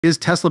Is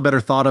Tesla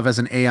better thought of as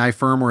an AI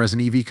firm or as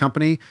an EV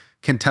company?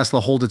 Can Tesla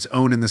hold its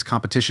own in this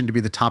competition to be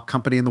the top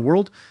company in the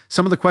world?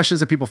 Some of the questions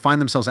that people find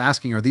themselves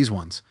asking are these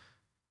ones.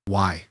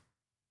 Why?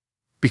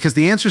 Because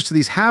the answers to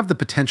these have the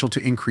potential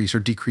to increase or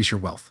decrease your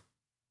wealth.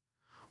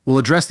 We'll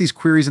address these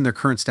queries and their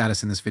current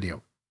status in this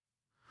video.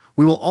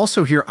 We will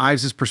also hear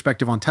Ives'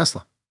 perspective on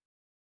Tesla.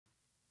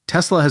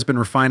 Tesla has been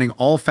refining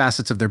all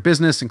facets of their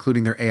business,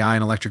 including their AI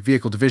and electric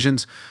vehicle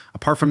divisions.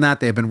 Apart from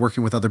that, they have been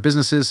working with other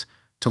businesses.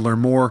 To learn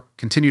more,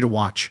 continue to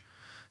watch.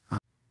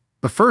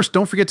 But first,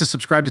 don't forget to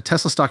subscribe to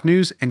Tesla Stock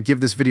News and give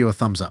this video a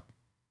thumbs up.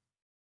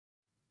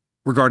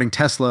 Regarding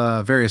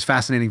Tesla, various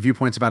fascinating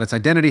viewpoints about its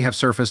identity have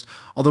surfaced.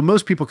 Although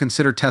most people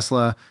consider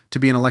Tesla to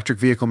be an electric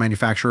vehicle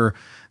manufacturer,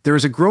 there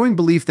is a growing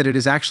belief that it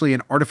is actually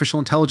an artificial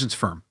intelligence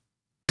firm.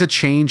 A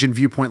change in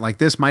viewpoint like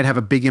this might have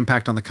a big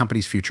impact on the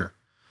company's future,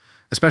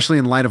 especially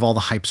in light of all the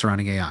hype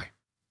surrounding AI.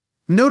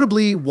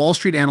 Notably, Wall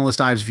Street analyst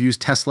Ives views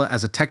Tesla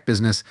as a tech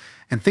business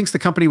and thinks the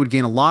company would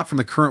gain a lot from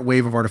the current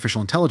wave of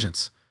artificial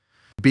intelligence.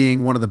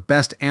 Being one of the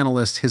best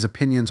analysts, his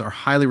opinions are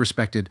highly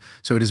respected,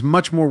 so it is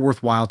much more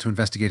worthwhile to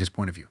investigate his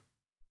point of view.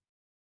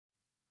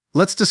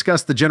 Let's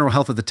discuss the general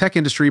health of the tech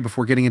industry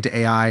before getting into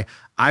AI.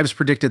 Ives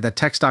predicted that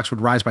tech stocks would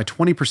rise by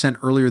 20%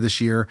 earlier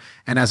this year,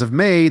 and as of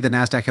May, the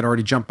Nasdaq had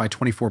already jumped by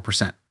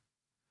 24%.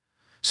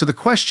 So the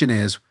question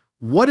is,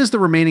 what is the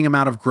remaining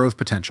amount of growth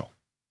potential?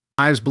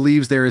 Ives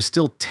believes there is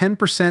still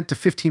 10% to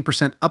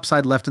 15%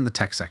 upside left in the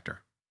tech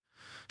sector.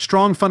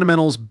 Strong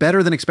fundamentals,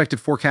 better than expected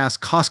forecasts,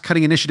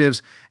 cost-cutting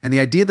initiatives, and the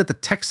idea that the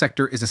tech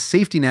sector is a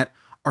safety net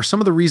are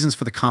some of the reasons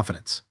for the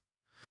confidence.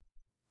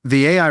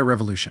 The AI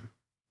revolution,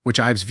 which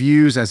Ives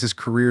views as his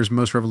career's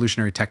most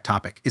revolutionary tech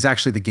topic, is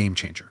actually the game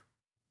changer.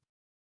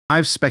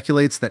 Ives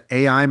speculates that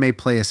AI may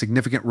play a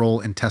significant role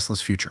in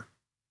Tesla's future.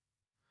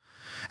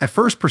 At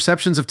first,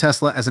 perceptions of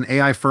Tesla as an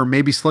AI firm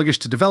may be sluggish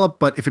to develop,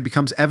 but if it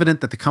becomes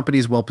evident that the company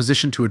is well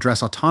positioned to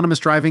address autonomous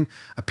driving,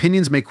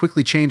 opinions may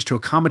quickly change to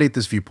accommodate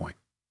this viewpoint.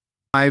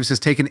 Ives has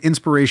taken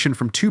inspiration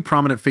from two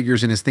prominent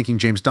figures in his thinking: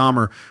 James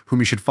Dahmer, whom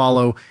you should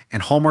follow,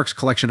 and Hallmark's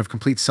collection of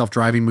complete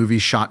self-driving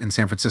movies shot in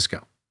San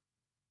Francisco.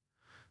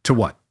 To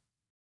what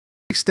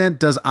extent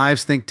does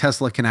Ives think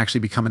Tesla can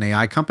actually become an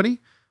AI company?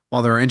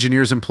 While there are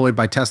engineers employed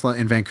by Tesla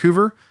in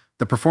Vancouver,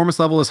 the performance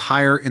level is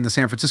higher in the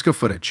San Francisco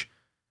footage.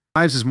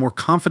 Ives is more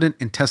confident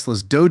in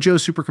Tesla's Dojo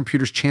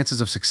supercomputer's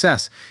chances of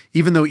success,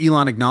 even though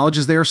Elon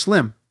acknowledges they are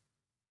slim.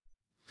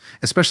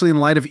 Especially in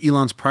light of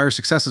Elon's prior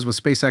successes with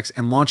SpaceX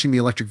and launching the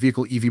electric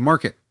vehicle EV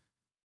market.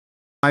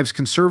 Ives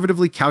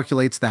conservatively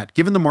calculates that,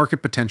 given the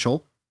market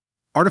potential,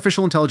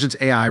 artificial intelligence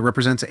AI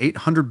represents an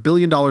 $800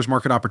 billion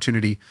market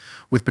opportunity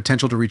with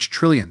potential to reach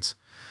trillions.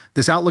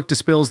 This outlook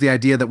dispels the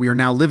idea that we are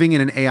now living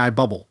in an AI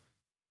bubble.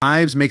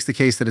 Ives makes the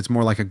case that it's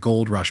more like a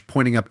gold rush,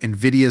 pointing up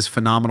NVIDIA's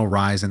phenomenal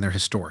rise and their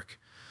historic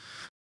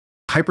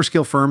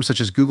hyperscale firms such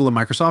as Google and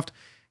Microsoft.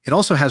 It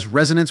also has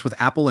resonance with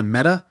Apple and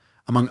Meta,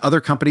 among other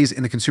companies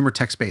in the consumer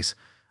tech space.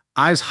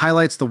 Ives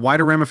highlights the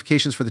wider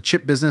ramifications for the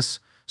chip business,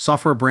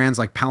 software brands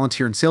like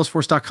Palantir and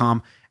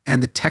Salesforce.com,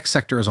 and the tech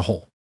sector as a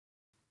whole.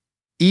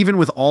 Even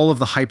with all of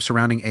the hype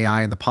surrounding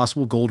AI and the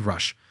possible gold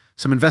rush,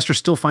 some investors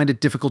still find it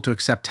difficult to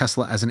accept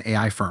Tesla as an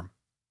AI firm.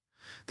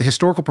 The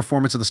historical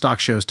performance of the stock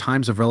shows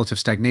times of relative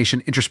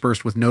stagnation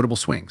interspersed with notable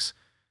swings.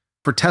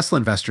 For Tesla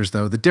investors,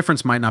 though, the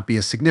difference might not be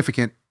as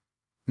significant.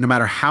 No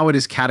matter how it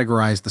is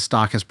categorized, the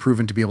stock has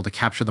proven to be able to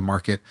capture the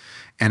market,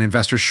 and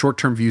investors'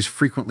 short-term views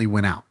frequently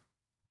win out.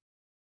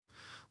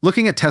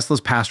 Looking at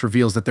Tesla's past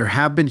reveals that there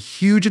have been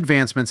huge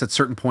advancements at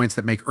certain points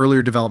that make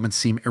earlier developments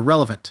seem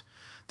irrelevant.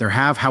 There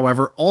have,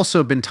 however,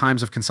 also been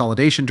times of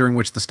consolidation during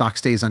which the stock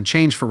stays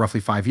unchanged for roughly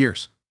 5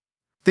 years.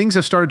 Things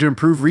have started to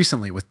improve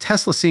recently, with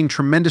Tesla seeing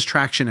tremendous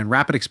traction and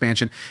rapid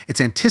expansion.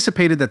 It's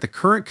anticipated that the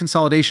current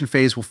consolidation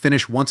phase will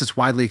finish once it's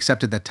widely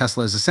accepted that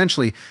Tesla is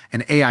essentially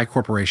an AI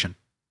corporation.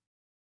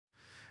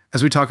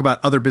 As we talk about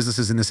other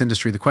businesses in this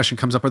industry, the question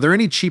comes up, are there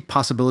any cheap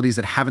possibilities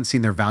that haven't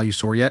seen their value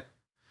soar yet?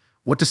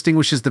 What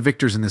distinguishes the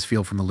victors in this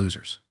field from the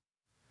losers?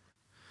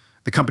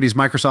 The companies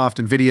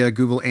Microsoft, Nvidia,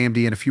 Google,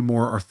 AMD, and a few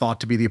more are thought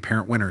to be the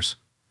apparent winners.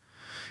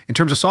 In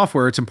terms of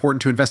software, it's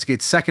important to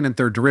investigate second and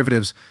third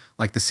derivatives,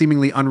 like the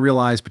seemingly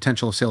unrealized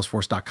potential of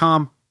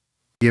Salesforce.com,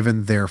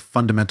 given their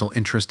fundamental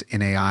interest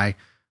in AI.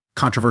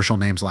 Controversial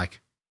names like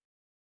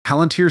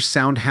Palantir's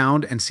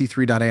SoundHound and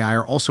C3.ai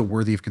are also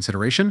worthy of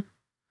consideration.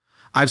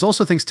 Ives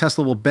also thinks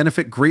Tesla will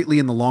benefit greatly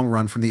in the long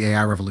run from the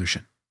AI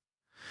revolution.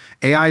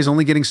 AI is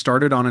only getting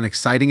started on an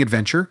exciting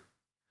adventure,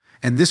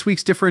 and this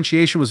week's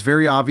differentiation was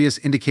very obvious,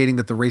 indicating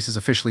that the race is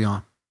officially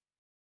on.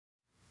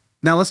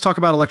 Now let's talk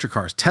about electric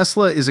cars.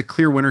 Tesla is a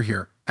clear winner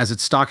here, as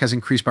its stock has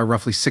increased by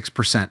roughly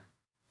 6%.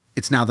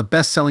 It's now the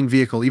best-selling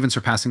vehicle, even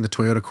surpassing the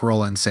Toyota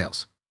Corolla in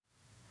sales.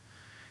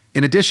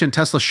 In addition,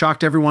 Tesla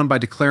shocked everyone by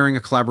declaring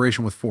a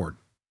collaboration with Ford.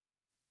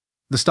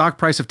 The stock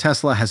price of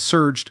Tesla has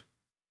surged,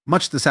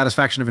 much to the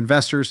satisfaction of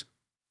investors,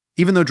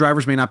 even though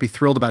drivers may not be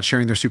thrilled about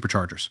sharing their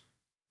superchargers.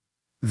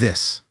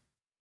 This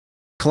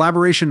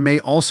collaboration may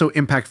also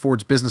impact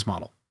Ford's business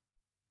model.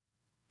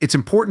 It's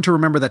important to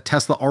remember that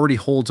Tesla already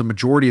holds a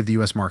majority of the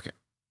US market.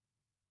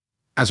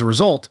 As a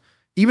result,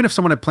 even if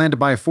someone had planned to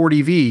buy a Ford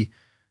EV,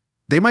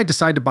 they might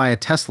decide to buy a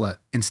Tesla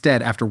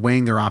instead after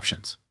weighing their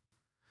options.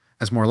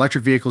 As more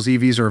electric vehicles,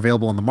 EVs, are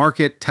available on the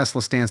market,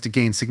 Tesla stands to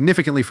gain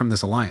significantly from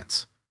this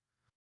alliance.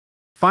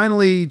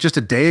 Finally, just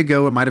a day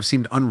ago, it might have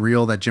seemed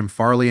unreal that Jim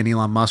Farley and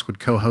Elon Musk would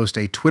co-host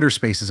a Twitter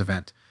Spaces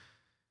event.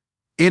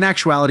 In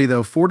actuality,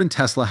 though, Ford and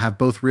Tesla have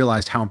both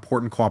realized how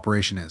important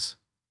cooperation is.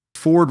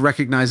 Ford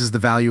recognizes the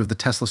value of the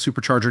Tesla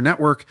supercharger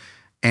network,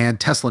 and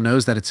Tesla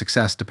knows that its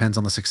success depends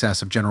on the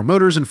success of General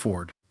Motors and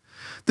Ford.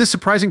 This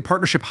surprising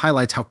partnership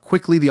highlights how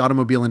quickly the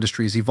automobile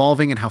industry is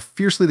evolving and how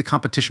fiercely the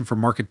competition for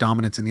market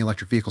dominance in the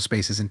electric vehicle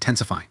space is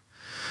intensifying.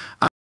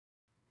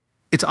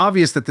 It's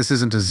obvious that this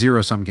isn't a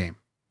zero-sum game.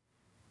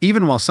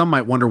 Even while some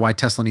might wonder why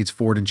Tesla needs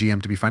Ford and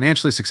GM to be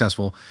financially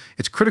successful,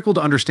 it's critical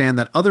to understand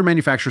that other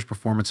manufacturers'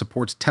 performance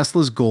supports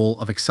Tesla's goal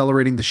of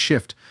accelerating the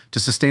shift to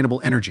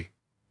sustainable energy.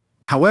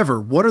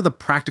 However, what are the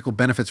practical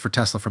benefits for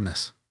Tesla from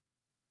this?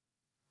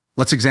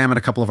 Let's examine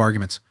a couple of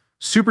arguments.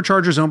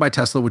 Superchargers owned by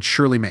Tesla would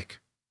surely make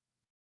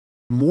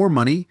more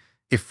money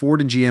if Ford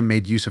and GM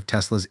made use of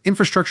Tesla's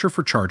infrastructure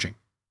for charging.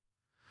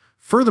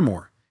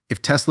 Furthermore,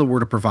 if Tesla were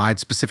to provide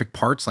specific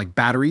parts like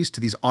batteries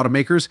to these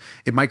automakers,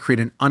 it might create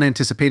an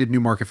unanticipated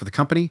new market for the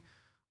company.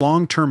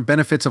 Long-term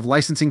benefits of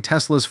licensing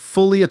Tesla's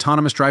fully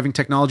autonomous driving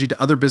technology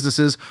to other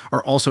businesses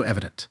are also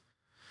evident.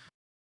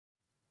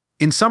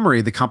 In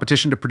summary, the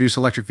competition to produce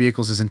electric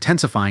vehicles is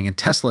intensifying, and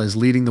Tesla is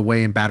leading the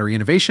way in battery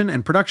innovation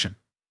and production.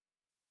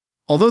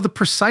 Although the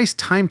precise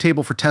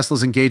timetable for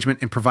Tesla's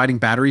engagement in providing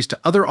batteries to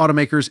other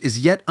automakers is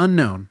yet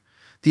unknown,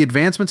 the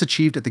advancements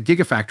achieved at the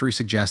Gigafactory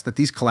suggest that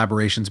these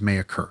collaborations may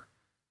occur.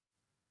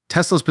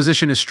 Tesla's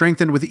position is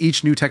strengthened with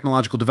each new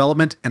technological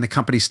development, and the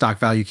company's stock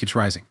value keeps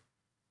rising.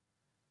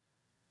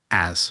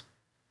 As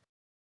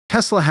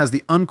Tesla has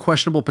the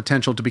unquestionable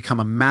potential to become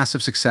a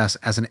massive success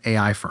as an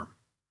AI firm,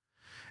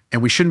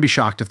 and we shouldn't be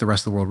shocked if the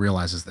rest of the world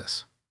realizes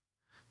this.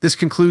 This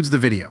concludes the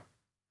video.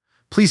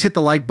 Please hit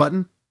the like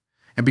button,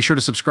 and be sure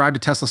to subscribe to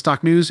Tesla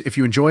Stock News if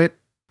you enjoy it.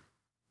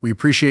 We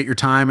appreciate your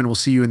time, and we'll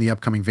see you in the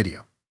upcoming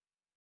video.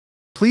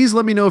 Please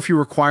let me know if you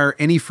require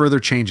any further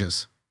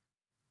changes.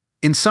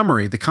 In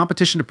summary, the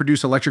competition to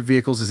produce electric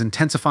vehicles is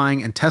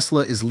intensifying, and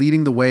Tesla is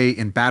leading the way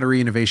in battery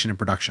innovation and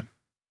production.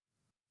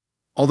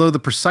 Although the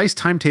precise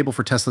timetable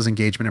for Tesla's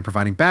engagement in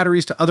providing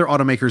batteries to other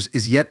automakers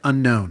is yet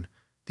unknown,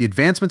 the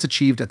advancements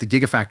achieved at the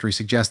Gigafactory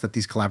suggest that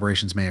these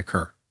collaborations may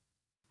occur.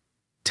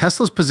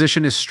 Tesla's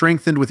position is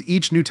strengthened with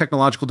each new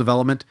technological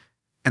development,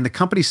 and the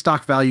company's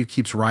stock value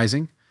keeps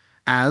rising,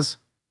 as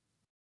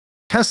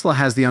Tesla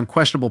has the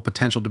unquestionable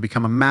potential to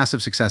become a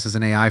massive success as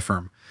an AI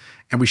firm,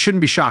 and we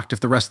shouldn't be shocked if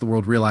the rest of the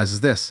world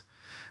realizes this.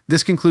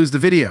 This concludes the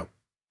video.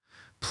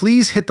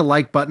 Please hit the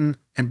like button,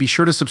 and be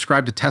sure to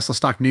subscribe to Tesla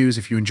Stock News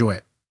if you enjoy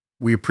it.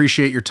 We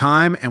appreciate your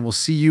time, and we'll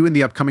see you in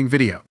the upcoming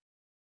video.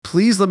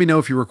 Please let me know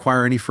if you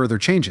require any further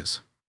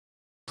changes.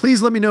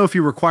 Please let me know if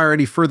you require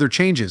any further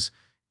changes.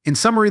 In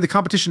summary, the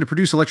competition to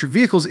produce electric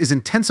vehicles is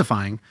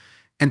intensifying,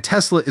 and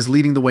Tesla is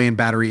leading the way in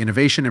battery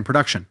innovation and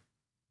production.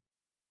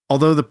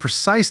 Although the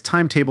precise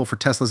timetable for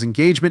Tesla's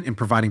engagement in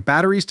providing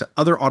batteries to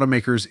other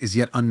automakers is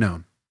yet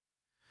unknown,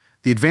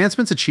 the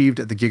advancements achieved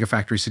at the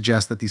Gigafactory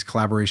suggest that these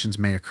collaborations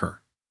may occur.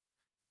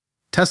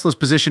 Tesla's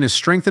position is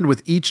strengthened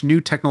with each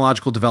new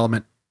technological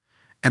development,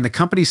 and the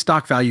company's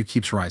stock value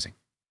keeps rising.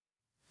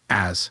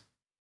 As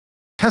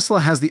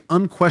Tesla has the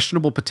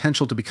unquestionable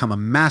potential to become a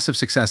massive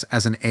success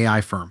as an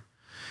AI firm,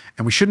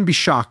 and we shouldn't be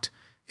shocked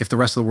if the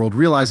rest of the world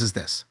realizes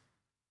this.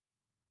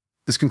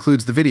 This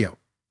concludes the video.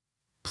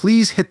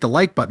 Please hit the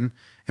like button,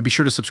 and be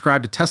sure to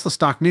subscribe to Tesla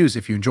Stock News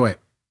if you enjoy it.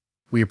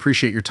 We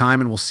appreciate your time,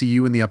 and we'll see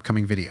you in the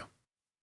upcoming video.